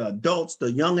adults,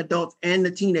 the young adults, and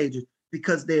the teenagers,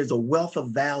 because there's a wealth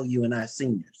of value in our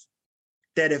seniors,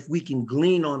 that if we can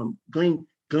glean on them,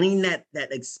 glean that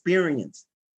experience,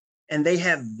 and they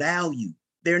have value.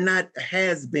 They're not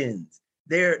has-beens.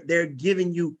 They're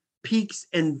giving you peaks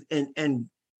and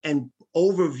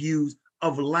overviews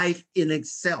of life in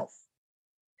itself.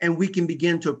 And we can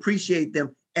begin to appreciate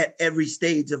them at every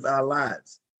stage of our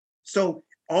lives. So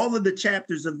all of the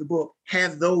chapters of the book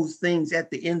have those things at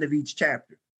the end of each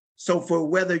chapter. So for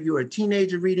whether you're a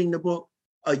teenager reading the book,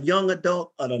 a young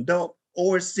adult, an adult,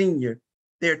 or a senior,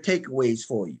 there are takeaways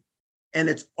for you. And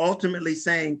it's ultimately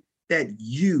saying that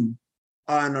you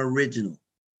are an original,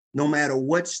 no matter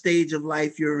what stage of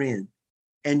life you're in,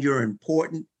 and you're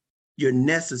important, you're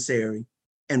necessary,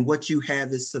 and what you have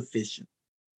is sufficient.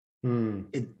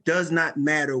 It does not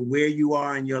matter where you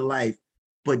are in your life,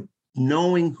 but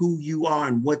knowing who you are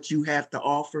and what you have to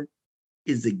offer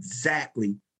is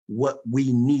exactly what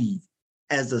we need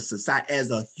as a society,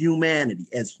 as a humanity,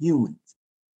 as humans.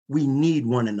 We need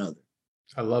one another.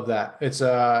 I love that. It's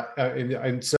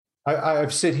I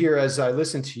sit here as I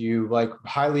listen to you, like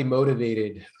highly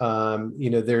motivated.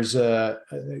 There's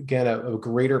again a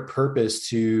greater purpose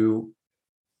to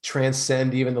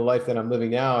transcend even the life that I'm living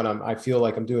now, and I feel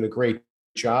like I'm doing a great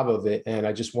job of it. And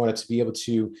I just wanted to be able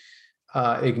to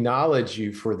acknowledge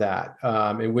you for that,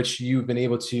 in which you've been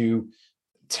able to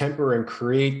temper and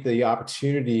create the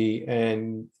opportunity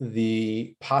and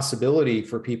the possibility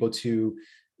for people to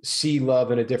see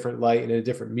love in a different light, in a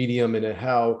different medium, and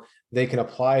how they can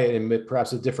apply it in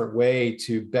perhaps a different way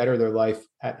to better their life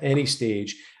at any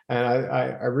stage. And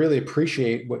I really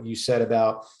appreciate what you said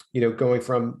about, going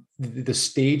from the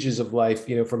stages of life,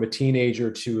 from a teenager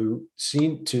to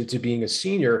being a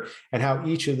senior, and how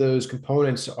each of those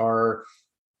components are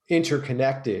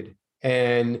interconnected.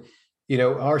 And,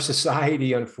 our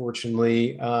society,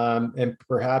 unfortunately, and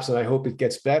I hope it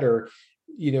gets better,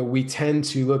 we tend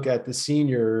to look at the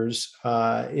seniors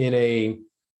in a,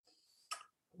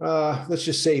 let's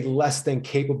just say, less than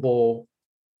capable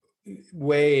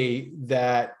way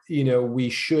that, we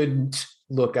shouldn't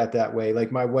look at that way.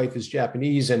 Like, my wife is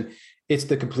Japanese, and it's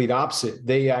the complete opposite.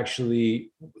 They are,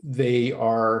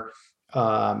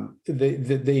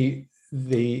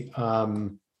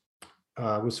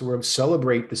 what's the word?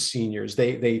 Celebrate the seniors.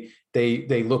 They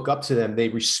look up to them. They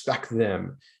respect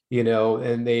them,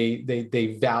 and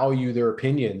they value their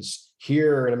opinions.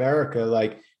 Here in America,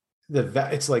 like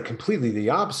it's like completely the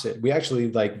opposite. We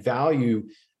actually like value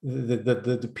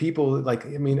the people, like,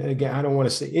 I mean, again, I don't want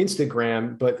to say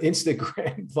Instagram, but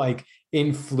Instagram like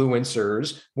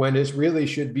influencers, when it really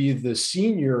should be the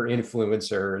senior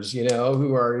influencers,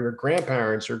 who are your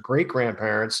grandparents or great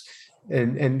grandparents,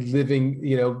 and living,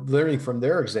 learning from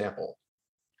their example.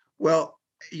 Well,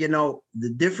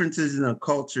 the differences in our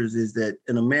cultures is that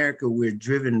in America, we're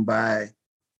driven by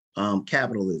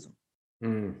capitalism.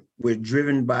 We're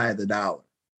driven by the dollar.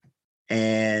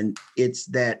 And it's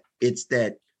that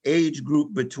age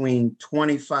group between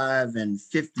 25 and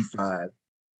 55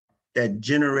 that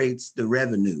generates the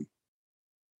revenue.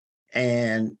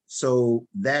 And so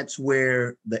that's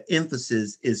where the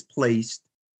emphasis is placed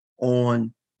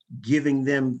on giving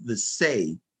them the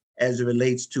say as it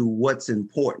relates to what's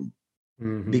important,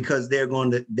 because they're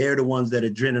the ones that are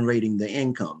generating the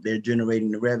income, they're generating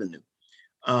the revenue.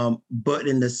 But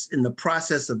in the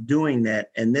process of doing that,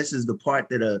 and this is the part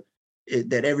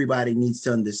that everybody needs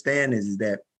to understand, is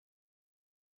that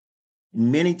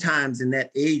many times in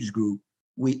that age group,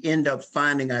 we end up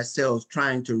finding ourselves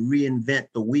trying to reinvent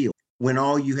the wheel, when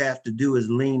all you have to do is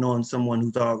lean on someone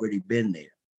who's already been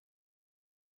there.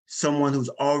 Someone who's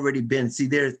already been. See,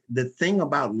 the thing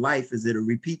about life is that it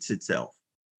repeats itself.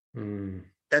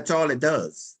 That's all it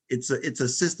does. It's a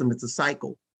system. It's a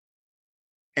cycle.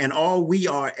 And all we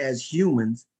are as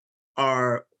humans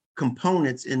are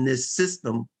components in this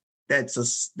system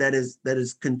that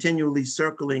is continually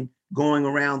circling, going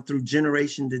around through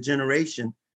generation to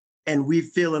generation. And we're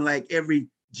feeling like every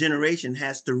generation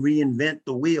has to reinvent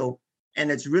the wheel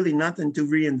And it's really nothing to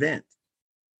reinvent.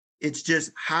 It's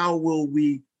just how will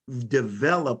we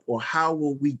develop, or how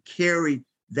will we carry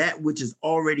that which is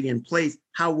already in place?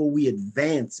 How will we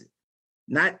advance it?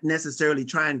 Not necessarily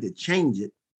trying to change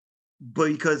it,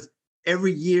 but because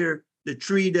every year the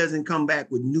tree doesn't come back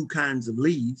with new kinds of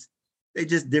leaves. They're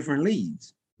just different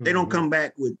leaves. They don't come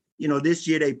back with, this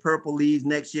year they purple leaves,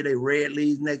 next year they red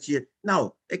leaves, next year.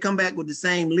 No, they come back with the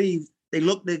same leaves. They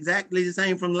look exactly the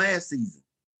same from last season.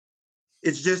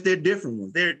 It's just they're different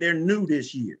ones. They're new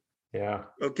this year. Yeah.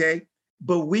 Okay.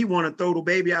 But we want to throw the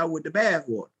baby out with the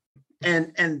bathwater.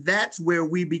 And that's where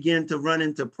we begin to run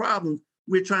into problems.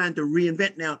 We're trying to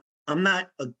reinvent. Now, I'm not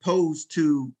opposed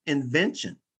to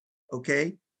invention,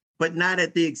 okay, but not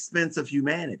at the expense of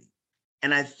humanity.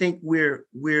 And I think we're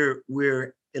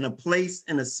in a place,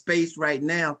 in a space right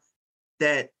now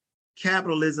that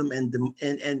capitalism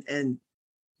and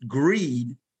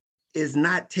greed is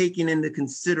not taking into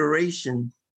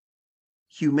consideration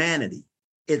humanity.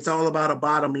 It's all about a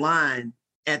bottom line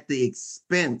at the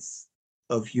expense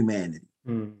of humanity.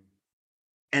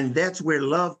 And that's where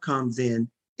love comes in.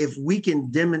 If we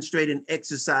can demonstrate and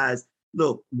exercise,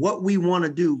 look, what we want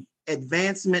to do,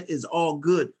 advancement is all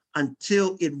good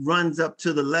until it runs up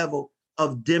to the level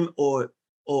of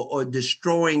or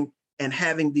destroying and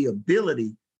having the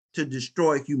ability to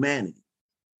destroy humanity.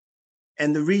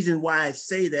 And the reason why I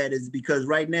say that is because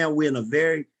right now we're in a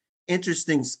very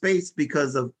interesting space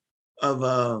because of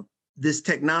this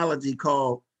technology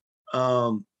called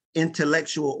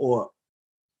intellectual, or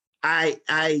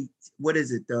what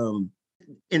is it?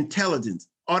 Intelligence,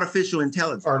 artificial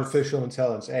intelligence. Artificial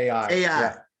intelligence, AI. AI.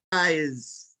 Yeah. AI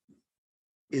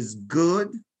is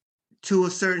good to a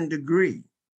certain degree.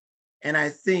 And I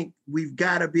think we've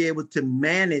got to be able to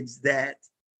manage that,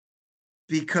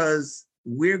 because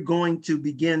we're going to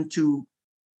begin to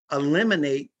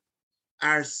eliminate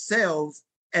ourselves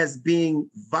as being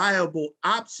viable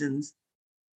options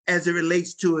as it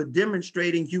relates to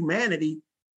demonstrating humanity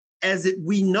as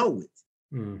we know it.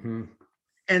 Mm-hmm.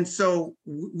 And so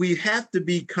we have to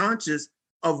be conscious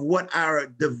of what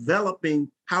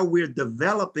how we're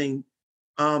developing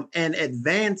and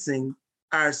advancing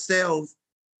ourselves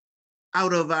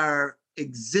out of our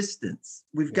existence.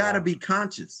 We've got to be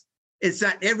conscious. It's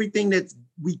not everything that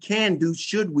we can do,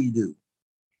 should we do?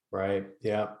 Right.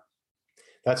 Yeah.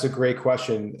 That's a great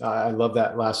question. I love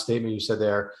that last statement you said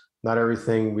there. Not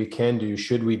everything we can do,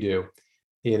 should we do?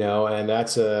 And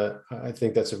I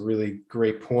think that's a really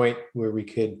great point where we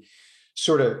could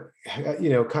sort of,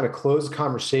 kind of close the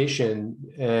conversation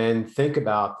and think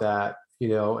about that,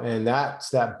 and that's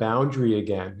that boundary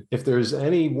again. If there's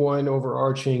any one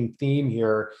overarching theme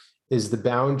here, is the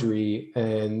boundary,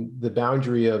 and the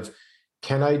boundary of,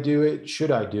 can I do it?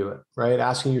 Should I do it? Right?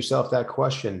 Asking yourself that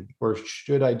question, or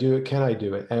should I do it? Can I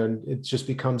do it? And it just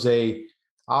becomes a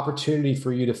opportunity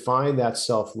for you to find that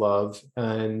self-love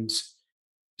and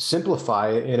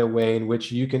simplify it in a way in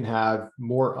which you can have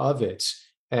more of it.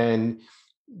 And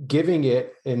giving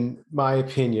it, in my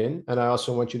opinion, and I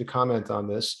also want you to comment on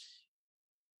this,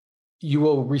 you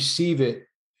will receive it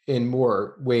in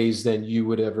more ways than you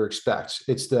would ever expect.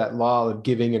 It's that law of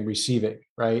giving and receiving,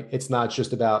 right? It's not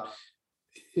just about,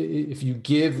 if you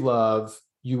give love,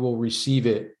 you will receive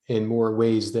it in more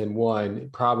ways than one,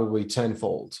 probably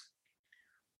tenfold.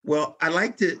 Well, I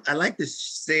like to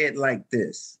say it like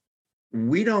this.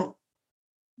 We don't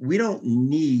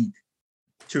need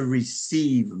to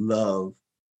receive love.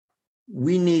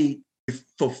 We need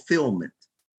fulfillment.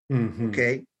 Mm-hmm.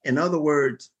 Okay. In other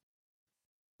words,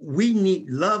 we need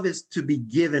love is to be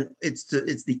given. It's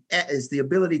the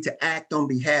ability to act on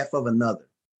behalf of another.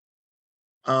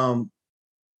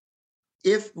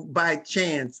 If by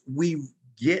chance we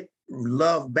get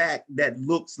love back that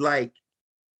looks like,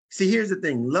 see, here's the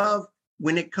thing: love,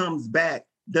 when it comes back,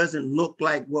 doesn't look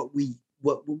like what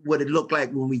it looked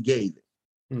like when we gave it.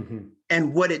 Mm-hmm.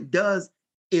 And what it does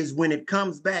is, when it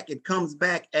comes back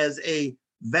as a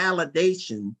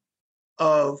validation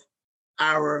of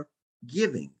our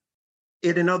giving.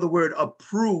 It, in other words,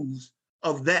 approves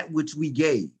of that which we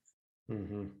gave.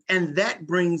 Mm-hmm. And that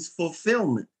brings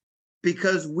fulfillment,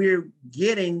 because we're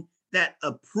getting that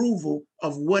approval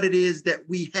of what it is that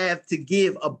we have to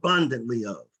give abundantly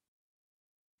of.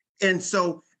 And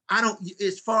so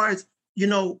as far as,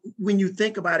 when you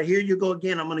think about it, here you go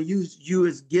again, I'm going to use you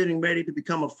as getting ready to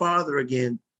become a father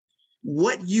again.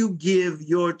 What you give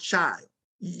your child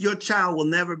will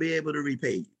never be able to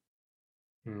repay you.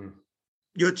 Mm.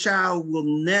 Your child will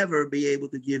never be able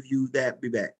to give you that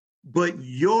back. But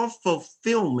your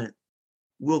fulfillment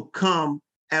will come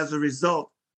as a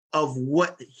result of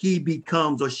what he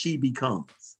becomes or she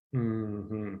becomes.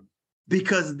 Mm-hmm.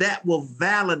 because that will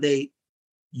validate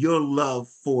your love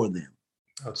for them.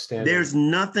 Outstanding. There's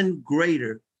nothing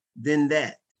greater than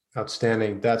that.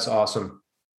 Outstanding. That's awesome.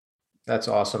 That's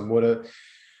awesome. What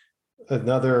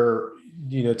another,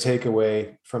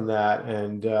 takeaway from that.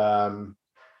 And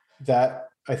that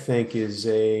I think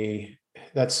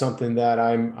that's something that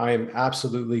I am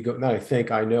absolutely not I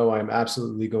think I know I'm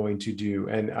absolutely going to do,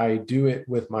 and I do it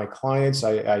with my clients.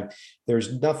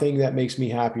 There's nothing that makes me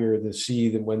happier to see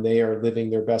them when they are living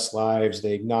their best lives.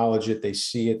 They acknowledge it, they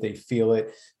see it, they feel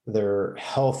it. Their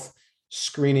health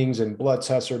screenings and blood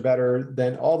tests are better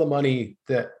than all the money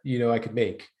that I could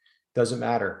make. Doesn't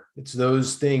matter. It's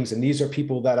those things, and these are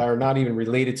people that are not even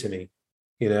related to me,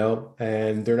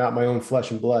 and they're not my own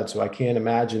flesh and blood. So I can't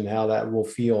imagine how that will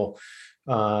feel.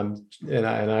 And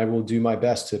I will do my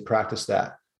best to practice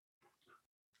that.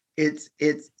 It's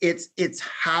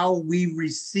how we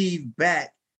receive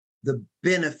back the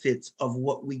benefits of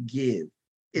what we give.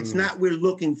 It's not we're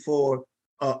looking for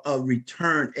a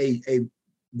return, a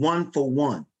one for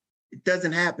one. It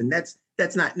doesn't happen. That's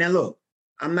not. Now look,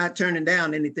 I'm not turning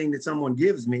down anything that someone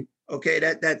gives me. Okay,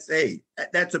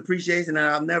 that's appreciation, and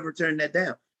I'll never turn that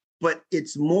down. But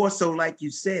it's more so, like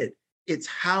you said, it's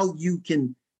how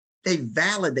they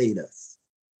validate us.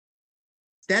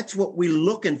 That's what we're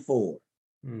looking for.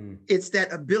 It's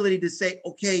that ability to say,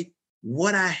 okay,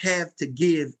 what I have to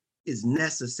give is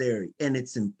necessary and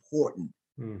it's important.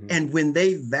 And when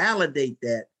they validate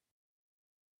that,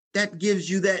 that gives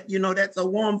you that, that's a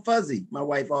warm fuzzy. My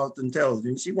wife often tells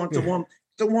me she wants a warm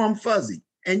fuzzy,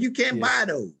 and you can't buy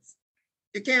those.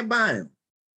 You can't buy them.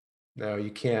 No, you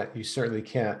can't. You certainly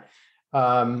can't.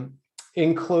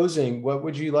 In closing, what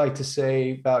would you like to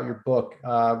say about your book?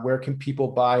 Where can people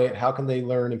buy it? How can they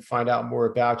learn and find out more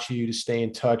about you, to stay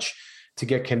in touch, to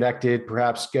get connected,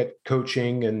 perhaps get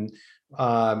coaching and,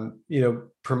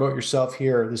 promote yourself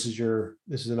here? This is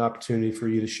an opportunity for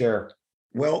you to share.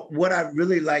 Well, what I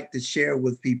really like to share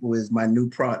with people is my new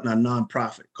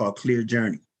nonprofit called Clear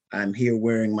Journey. I'm here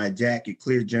wearing my jacket,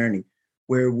 Clear Journey,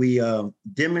 where we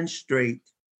demonstrate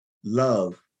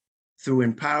love through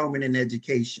empowerment and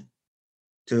education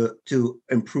to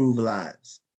improve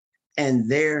lives. And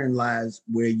therein lies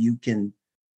where you can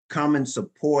come and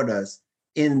support us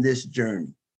in this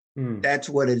journey. That's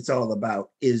what it's all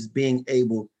about, is being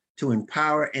able to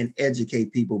empower and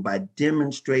educate people by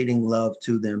demonstrating love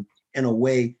to them in a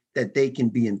way that they can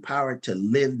be empowered to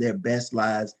live their best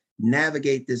lives,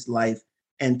 navigate this life,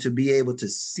 and to be able to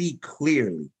see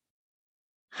clearly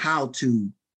how to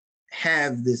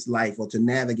have this life or to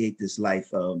navigate this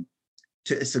life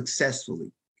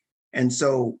successfully. And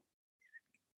so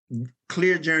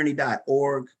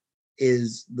clearjourney.org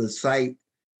is the site.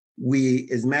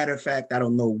 As a matter of fact, I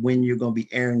don't know when you're going to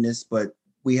be airing this, but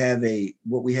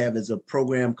what we have is a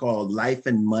program called Life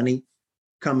and Money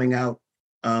coming out.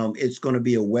 It's going to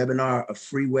be a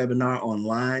free webinar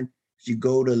online. If you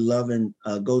go to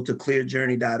go to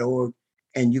clearjourney.org,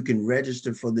 and you can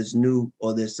register for this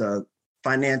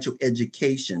financial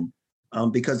education,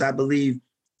 because I believe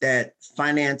that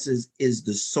finances is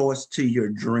the source to your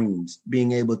dreams.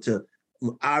 Being able to,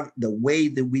 the way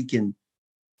that we can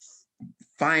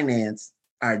finance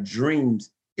our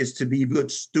dreams is to be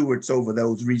good stewards over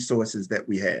those resources that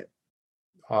we have.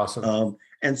 Awesome.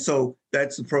 And so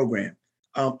that's the program.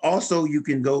 Also, you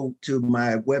can go to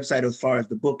my website as far as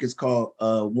the book is called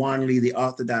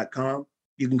juanleetheauthor.com.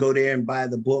 You can go there and buy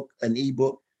the book, an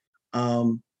ebook.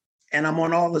 And I'm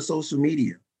on all the social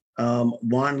media.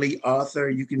 Juan Lee Author,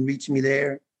 you can reach me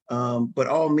there. But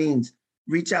all means,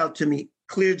 reach out to me.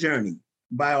 Clear Journey,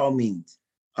 by all means.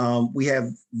 We have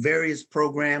various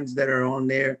programs that are on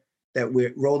there that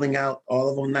we're rolling out. All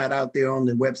of them not out there on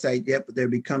the website yet, but they'll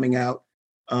be coming out.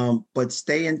 But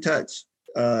stay in touch.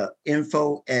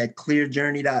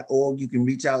 info@clearjourney.org. You can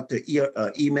reach out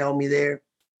to email me there,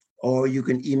 or you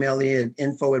can email me at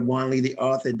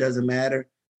info@JuanLeeTheAuthor. It doesn't matter.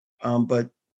 But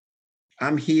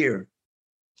I'm here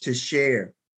to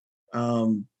share.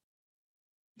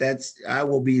 This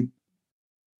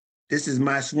is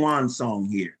my swan song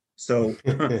here. So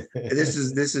this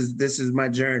is my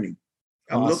journey.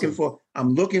 Awesome.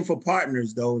 I'm looking for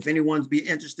partners though. If anyone's be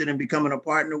interested in becoming a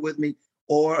partner with me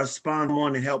or a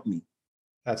sponsor to help me.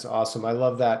 That's awesome. I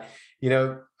love that.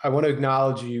 I want to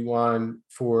acknowledge you, Juan,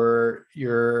 for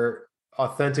your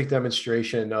authentic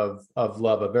demonstration of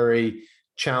love, a very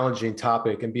challenging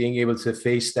topic, and being able to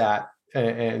face that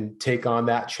and take on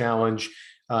that challenge,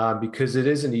 because it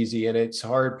isn't easy, and it's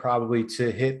hard probably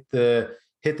to hit the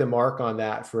mark on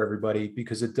that for everybody,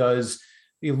 because it does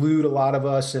elude a lot of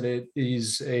us, and it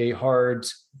is a hard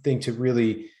thing to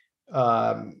really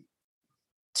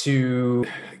to,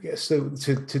 I guess,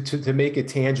 to make it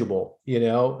tangible,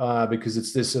 because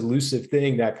it's this elusive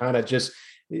thing that kind of just,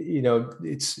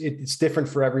 it's different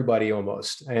for everybody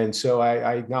almost. And so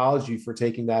I acknowledge you for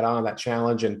taking that on, that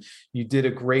challenge. And you did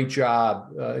a great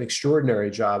job, an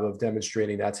extraordinary job of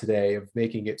demonstrating that today, of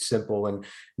making it simple and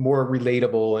more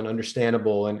relatable and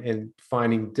understandable, and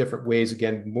finding different ways,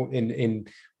 again, in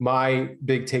my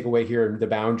big takeaway here, the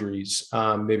boundaries.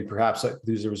 Maybe perhaps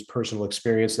there was personal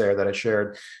experience there that I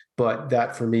shared, but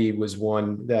that for me was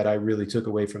one that I really took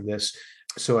away from this.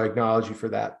 So I acknowledge you for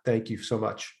that. Thank you so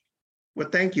much. Well,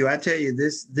 thank you. I tell you,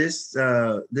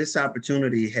 this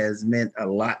opportunity has meant a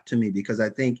lot to me, because I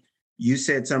think you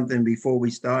said something before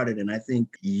we started, and I think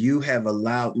you have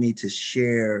allowed me to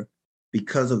share,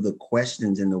 because of the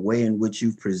questions and the way in which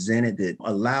you've presented it,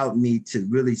 allowed me to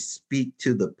really speak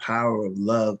to the power of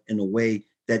love in a way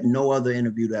that no other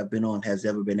interview that I've been on has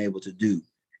ever been able to do.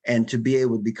 And to be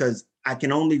able, because I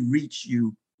can only reach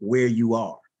you where you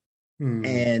are.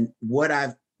 And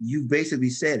you basically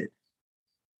said it.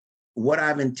 What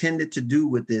I've intended to do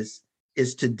with this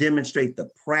is to demonstrate the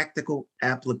practical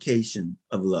application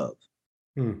of love.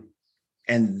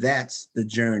 And that's the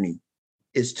journey,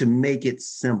 is to make it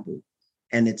simple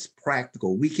and it's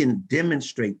practical. We can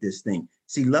demonstrate this thing.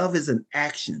 See, love is an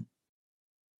action.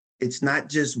 It's not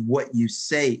just what you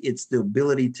say, it's the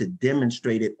ability to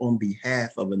demonstrate it on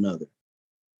behalf of another.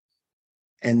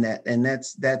 And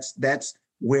that's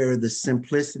where the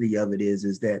simplicity of it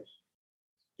is that,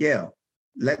 yeah,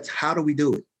 how do we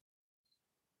do it?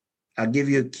 I'll give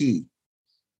you a key.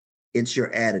 It's your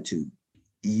attitude.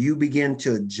 You begin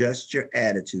to adjust your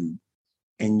attitude,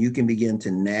 and you can begin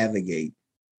to navigate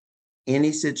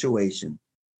any situation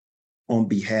on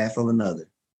behalf of another.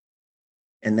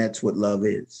 And that's what love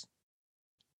is.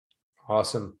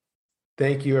 Awesome.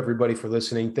 Thank you, everybody, for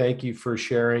listening. Thank you for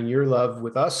sharing your love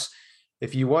with us.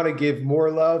 If you want to give more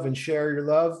love and share your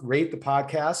love, rate the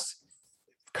podcast,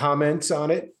 comment on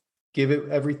it, give it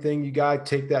everything you got.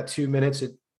 Take that 2 minutes.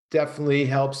 It definitely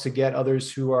helps to get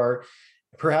others who are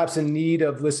perhaps in need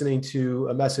of listening to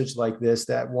a message like this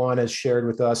that Juan has shared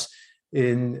with us,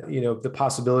 in the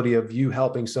possibility of you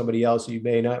helping somebody else you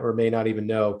may not or may not even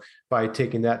know, by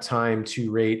taking that time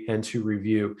to rate and to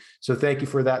review. So thank you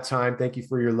for that time. Thank you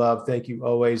for your love. Thank you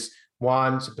always.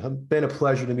 Juan, it's been a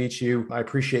pleasure to meet you. I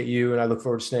appreciate you, and I look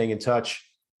forward to staying in touch.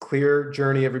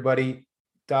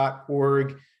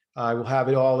 clearjourneyeverybody.org. I will have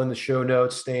it all in the show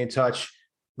notes. Stay in touch.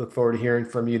 Look forward to hearing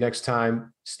from you next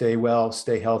time. Stay well,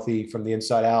 stay healthy from the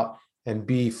inside out, and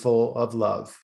be full of love.